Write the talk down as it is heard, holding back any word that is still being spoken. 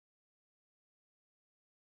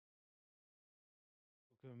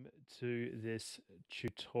Welcome to this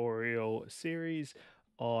tutorial series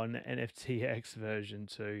on NFTX version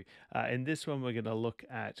 2. In this one, we're going to look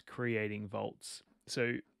at creating vaults.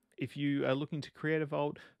 So if you are looking to create a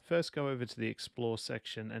vault, first go over to the explore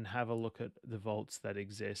section and have a look at the vaults that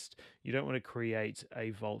exist. You don't want to create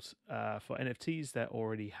a vault for NFTs that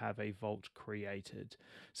already have a vault created.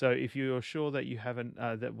 So if you're sure that you haven't,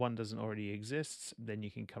 that one doesn't already exist, then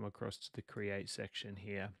you can come across to the create section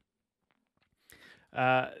here.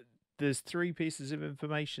 Uh, there's three pieces of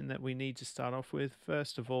information that we need to start off with.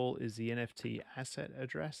 First of all is the NFT asset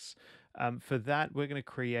address. For that, we're going to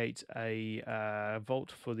create a vault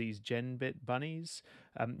for these GenBit bunnies.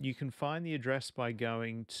 You can find the address by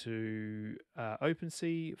going to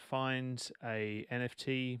OpenSea, find a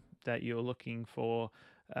NFT that you're looking for,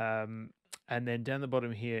 and then down the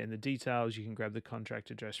bottom here in the details, you can grab the contract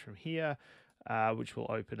address from here, which will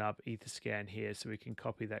open up Etherscan here, so we can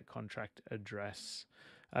copy that contract address.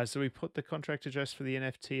 So we put the contract address for the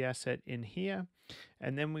NFT asset in here,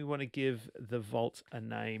 and then we want to give the vault a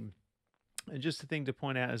name. And just a thing to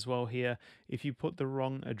point out as well here, if you put the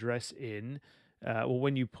wrong address in, or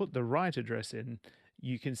when you put the right address in,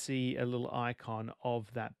 you can see a little icon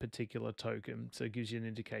of that particular token. So it gives you an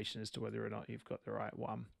indication as to whether or not you've got the right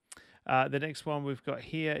one. The next one we've got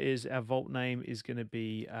here is our vault name is going to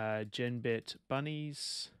be GenBit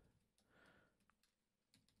Bunnies.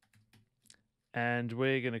 And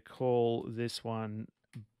we're going to call this one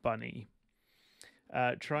Bunny.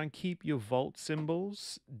 Try and keep your vault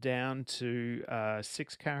symbols down to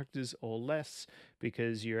 6 characters or less,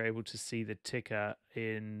 because you're able to see the ticker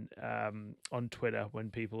in on Twitter when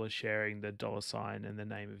people are sharing the $ and the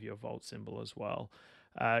name of your vault symbol as well.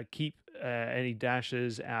 Keep any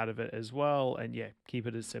dashes out of it as well, and yeah, keep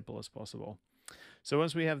it as simple as possible. So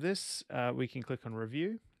once we have this, we can click on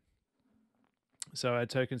review. So our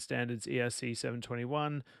token standards ERC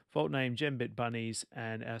 721, vault name GenBit Bunnies,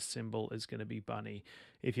 and our symbol is going to be bunny.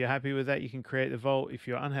 If you're happy with that, you can create the vault. If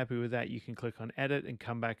you're unhappy with that, you can click on edit and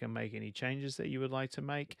come back and make any changes that you would like to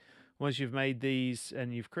make. Once you've made these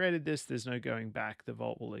and you've created this, there's no going back. The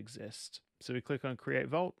vault will exist. So we click on create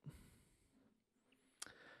vault,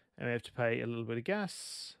 and we have to pay a little bit of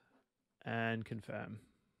gas and confirm.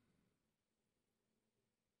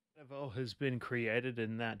 A vault has been created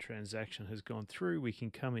and that transaction has gone through. We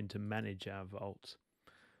can come in to manage our vault.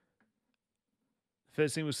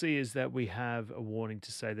 First thing we'll see is that we have a warning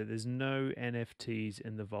to say that there's no NFTs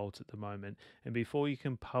in the vault at the moment. And before you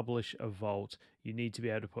can publish a vault, you need to be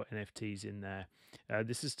able to put NFTs in there.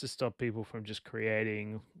 This is to stop people from just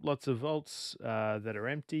creating lots of vaults that are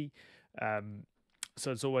empty.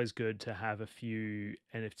 So it's always good to have a few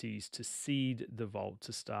NFTs to seed the vault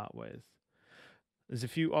to start with. There's a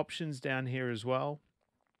few options down here as well.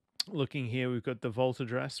 Looking here, we've got the vault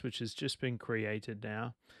address, which has just been created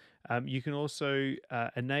now. You can also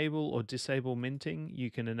enable or disable minting. You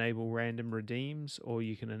can enable random redeems, or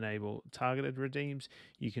you can enable targeted redeems.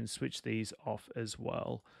 You can switch these off as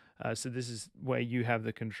well. So this is where you have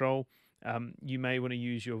the control. You may want to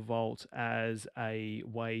use your vault as a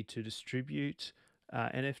way to distribute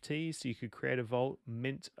NFTs. So you could create a vault,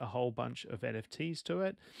 mint a whole bunch of NFTs to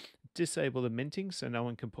it, disable the minting so no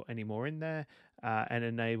one can put any more in there, and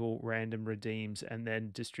enable random redeems, and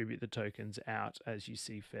then distribute the tokens out as you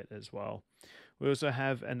see fit as well. We also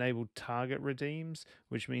have enabled target redeems,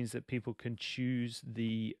 which means that people can choose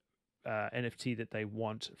the NFT that they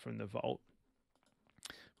want from the vault.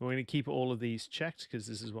 We're going to keep all of these checked because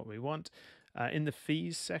this is what we want. In the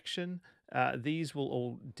fees section, these will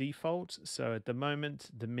all default. So at the moment,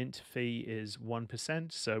 the mint fee is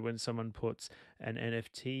 1%. So when someone puts an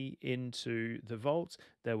NFT into the vault,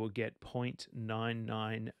 they will get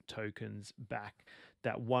 0.99 tokens back.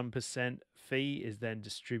 That 1% fee is then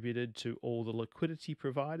distributed to all the liquidity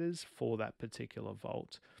providers for that particular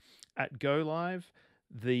vault. At go live,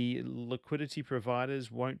 the liquidity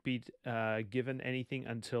providers won't be given anything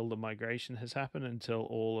until the migration has happened, until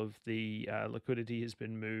all of the liquidity has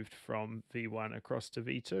been moved from V1 across to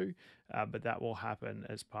V2, but that will happen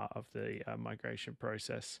as part of the migration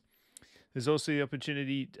process. There's also the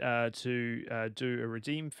opportunity to do a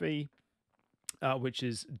redeem fee, which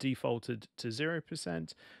is defaulted to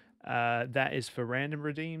 0%. That is for random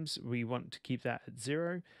redeems. We want to keep that at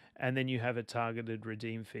 0. And then you have a targeted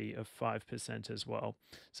redeem fee of 5% as well.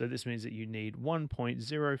 So this means that you need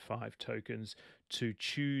 1.05 tokens to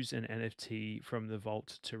choose an NFT from the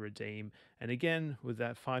vault to redeem. And again, with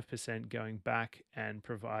that 5% going back and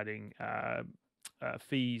providing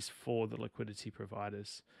fees for the liquidity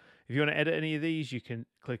providers. If you want to edit any of these, you can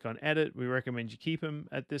click on edit. We recommend you keep them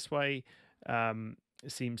at this way.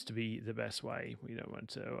 It seems to be the best way. We don't want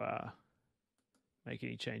to make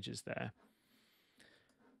any changes there.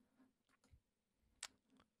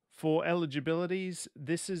 For eligibilities,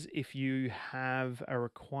 this is if you have a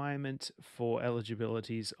requirement for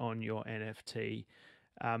eligibilities on your NFT.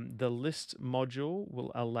 The list module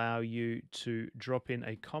will allow you to drop in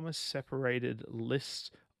a comma separated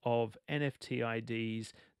list of NFT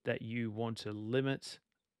IDs that you want to limit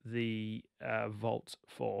the vault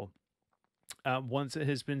for. Once it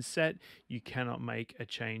has been set, you cannot make a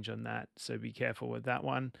change on that, so be careful with that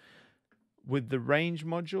one. With the range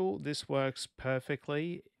module, this works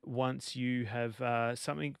perfectly once you have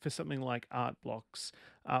something like art blocks.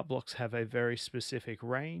 Art blocks have a very specific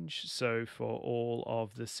range, so for all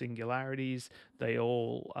of the singularities, they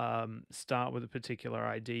all start with a particular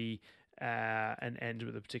ID and end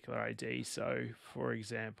with a particular ID. So, for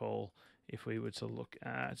example, if we were to look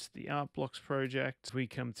at the art blocks project, we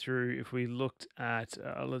come through, if we looked at,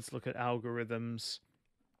 let's look at algorithms.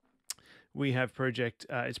 We have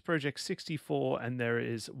it's project 64 and there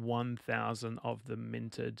is 1,000 of them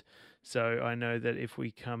minted. So I know that if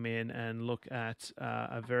we come in and look at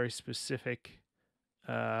a very specific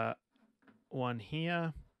one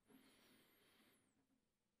here,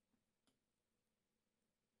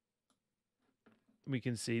 we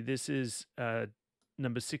can see this is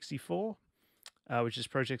number 64. Which is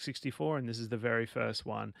Project 64, and this is the very first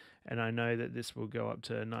one. And I know that this will go up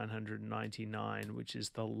to 999, which is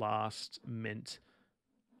the last mint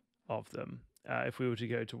of them. If we were to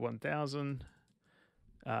go to 1000,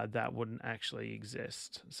 that wouldn't actually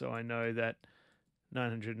exist. So I know that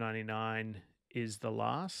 999 is the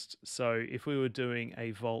last. So if we were doing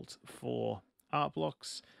a vault for art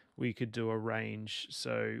blocks, we could do a range.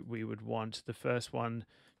 So we would want the first one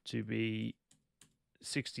to be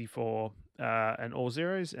 64 and all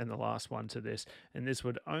zeros, and the last one to this. And this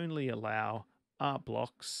would only allow art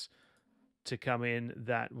blocks to come in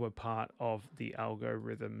that were part of the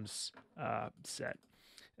algorithms set.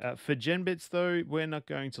 For GenBits, though, we're not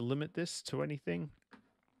going to limit this to anything.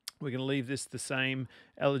 We're going to leave this the same.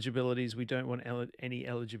 Eligibilities, we don't want any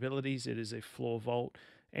eligibilities. It is a floor vault.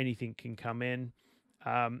 Anything can come in.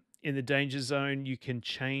 In the danger zone, you can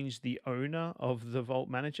change the owner of the vault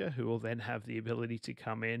manager, who will then have the ability to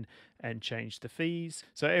come in and change the fees.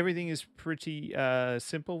 So everything is pretty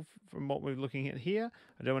simple from what we're looking at here.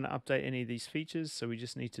 I don't want to update any of these features, so we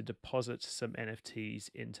just need to deposit some NFTs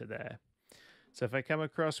into there. So if I come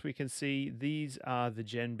across, we can see these are the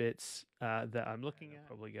GenBits that I'm looking at.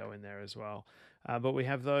 Probably go in there as well. But we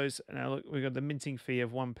have those. Now look, we've got the minting fee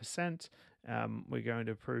of 1%. We're going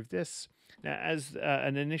to approve this. Now, as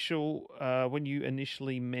an initial, when you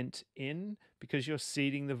initially mint in, because you're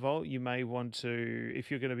seeding the vault, you may want to, if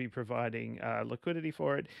you're going to be providing liquidity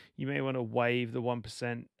for it, you may want to waive the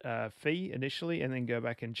 1% fee initially and then go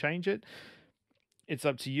back and change it. It's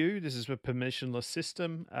up to you. This is a permissionless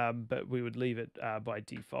system, but we would leave it by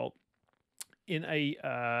default. In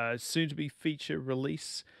a soon-to-be feature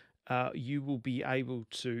release, you will be able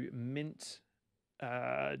to mint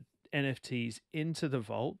NFTs into the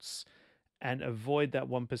vaults and avoid that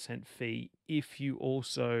 1% fee if you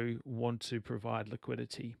also want to provide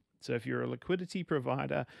liquidity. So if you're a liquidity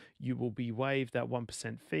provider, you will be waived that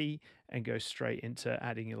 1% fee and go straight into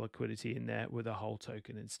adding your liquidity in there with a whole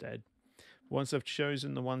token instead. Once I've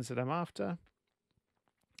chosen the ones that I'm after,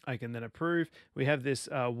 I can then approve. We have this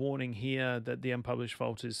warning here that the unpublished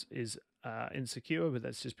vault is insecure, but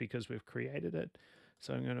that's just because we've created it.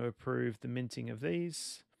 So I'm going to approve the minting of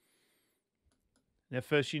these. Now,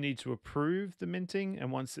 first you need to approve the minting,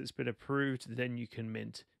 and once it's been approved, then you can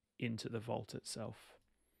mint into the vault itself.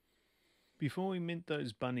 Before we mint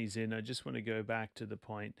those bunnies in, I just want to go back to the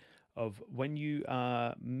point of when you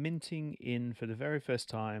are minting in for the very first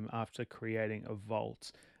time after creating a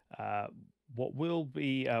vault,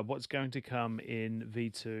 what's going to come in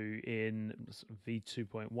V2 in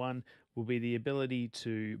V2.1 will be the ability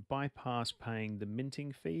to bypass paying the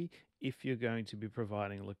minting fee if you're going to be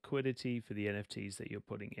providing liquidity for the NFTs that you're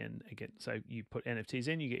putting in. Again, so you put NFTs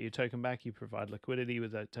in, you get your token back, you provide liquidity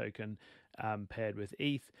with that token paired with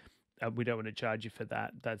ETH. We don't want to charge you for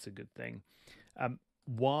that. That's a good thing.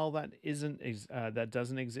 While that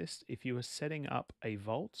doesn't exist, if you are setting up a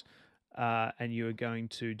vault and you are going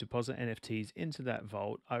to deposit NFTs into that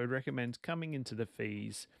vault, I would recommend coming into the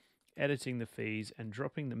fees, editing the fees, and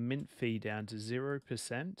dropping the mint fee down to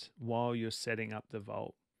 0% while you're setting up the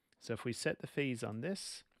vault. So if we set the fees on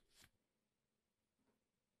this,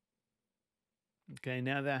 okay,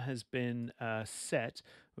 now that has been set,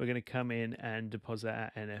 we're going to come in and deposit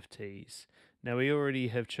our NFTs. Now we already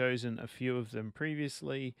have chosen a few of them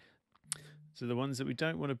previously. So the ones that we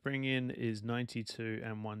don't want to bring in is 92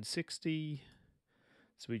 and 160.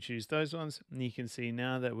 So we choose those ones, and you can see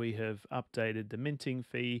now that we have updated the minting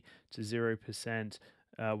fee to 0%,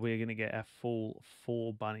 we're going to get our full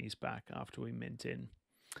 4 bunnies back after we mint in.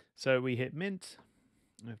 So we hit mint.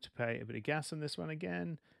 We have to pay a bit of gas on this one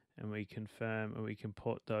again, and we confirm, and we can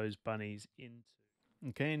put those bunnies into.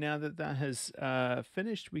 Okay, now that that has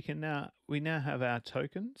finished, we now have our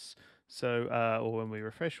tokens. So, or when we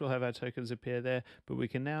refresh, we'll have our tokens appear there. But we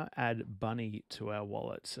can now add bunny to our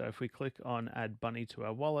wallet. So if we click on add bunny to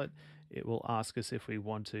our wallet, it will ask us if we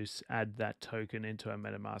want to add that token into our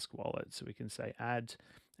MetaMask wallet. So we can say add,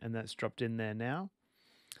 and that's dropped in there now.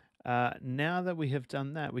 Now that we have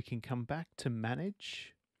done that, we can come back to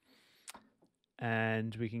manage,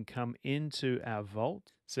 and we can come into our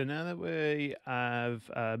vault. So now that we have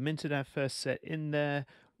minted our first set in there,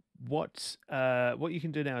 what you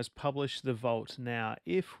can do now is publish the vault. Now,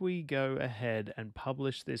 if we go ahead and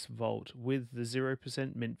publish this vault with the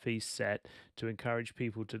 0% mint fee set to encourage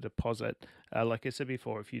people to deposit, like I said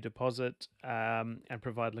before, if you deposit and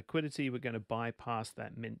provide liquidity, we're going to bypass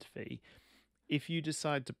that mint fee. If you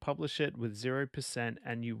decide to publish it with 0%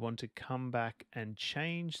 and you want to come back and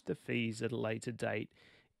change the fees at a later date,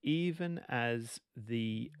 even as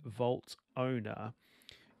the vault owner,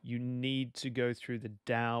 you need to go through the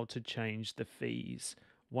DAO to change the fees.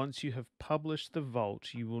 Once you have published the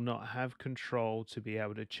vault, you will not have control to be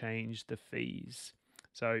able to change the fees.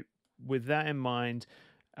 So with that in mind,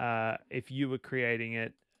 if you were creating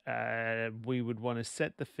it, we would want to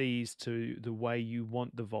set the fees to the way you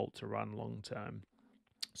want the vault to run long term.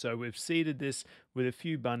 So we've seeded this with a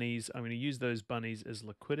few bunnies. I'm going to use those bunnies as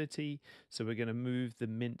liquidity. So we're going to move the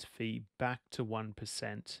mint fee back to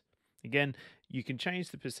 1%. Again, you can change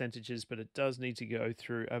the percentages, but it does need to go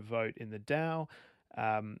through a vote in the DAO,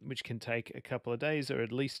 which can take a couple of days or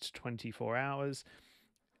at least 24 hours.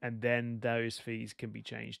 And then those fees can be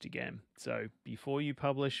changed again. So before you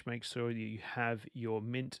publish, make sure you have your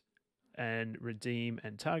mint and redeem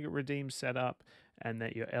and target redeem set up, and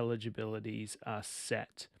that your eligibilities are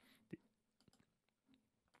set.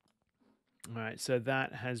 All right, so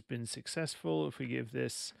that has been successful. If we give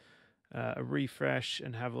this a refresh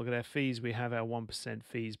and have a look at our fees, we have our 1%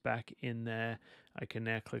 fees back in there. I can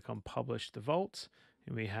now click on publish the vault,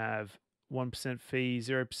 and we have 1% fee,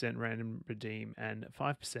 0% random redeem, and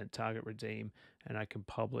 5% target redeem, and I can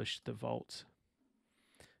publish the vault.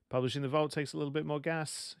 Publishing the vault takes a little bit more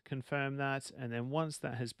gas, confirm that, and then once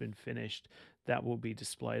that has been finished, that will be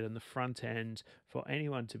displayed on the front end for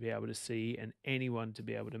anyone to be able to see and anyone to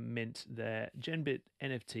be able to mint their GenBit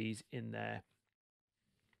NFTs in there.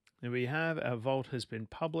 And we have our vault has been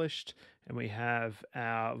published, and we have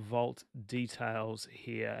our vault details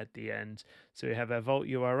here at the end. So we have our vault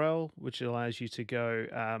URL, which allows you to go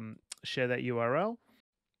share that URL.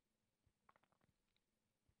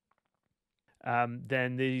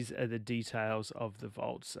 Then these are the details of the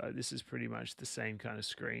vault. So this is pretty much the same kind of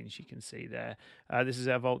screens you can see there. This is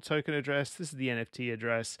our vault token address. This is the NFT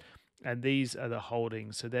address. And these are the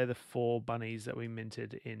holdings. So they're the 4 bunnies that we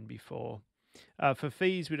minted in before. For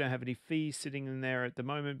fees, we don't have any fees sitting in there at the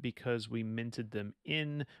moment because we minted them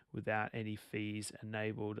in without any fees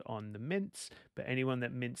enabled on the mints. But anyone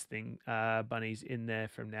that mints bunnies in there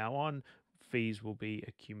from now on, fees will be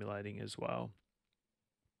accumulating as well.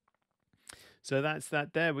 So that's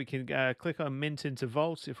that there. We can click on Mint into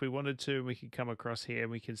Vault if we wanted to. We can come across here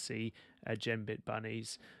and we can see GenBit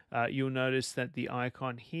bunnies. You'll notice that the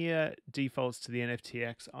icon here defaults to the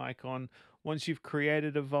NFTX icon. Once you've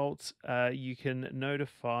created a vault, you can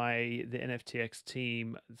notify the NFTX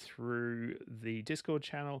team through the Discord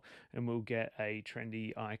channel, and we'll get a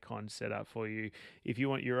trendy icon set up for you. If you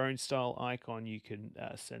want your own style icon, you can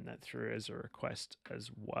send that through as a request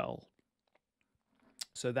as well.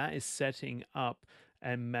 So that is setting up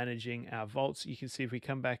and managing our vaults. You can see if we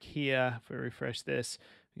come back here, if we refresh this,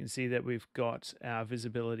 we can see that we've got our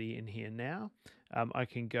visibility in here now. I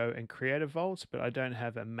can go and create a vault, but I don't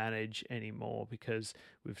have a manage anymore because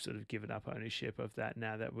we've sort of given up ownership of that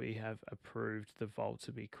now that we have approved the vault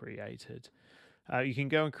to be created. You can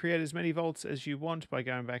go and create as many vaults as you want by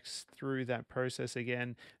going back through that process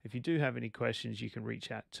again. If you do have any questions, you can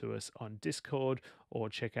reach out to us on Discord or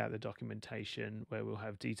check out the documentation where we'll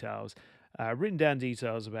have details, written down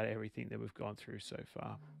details about everything that we've gone through so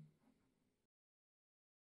far.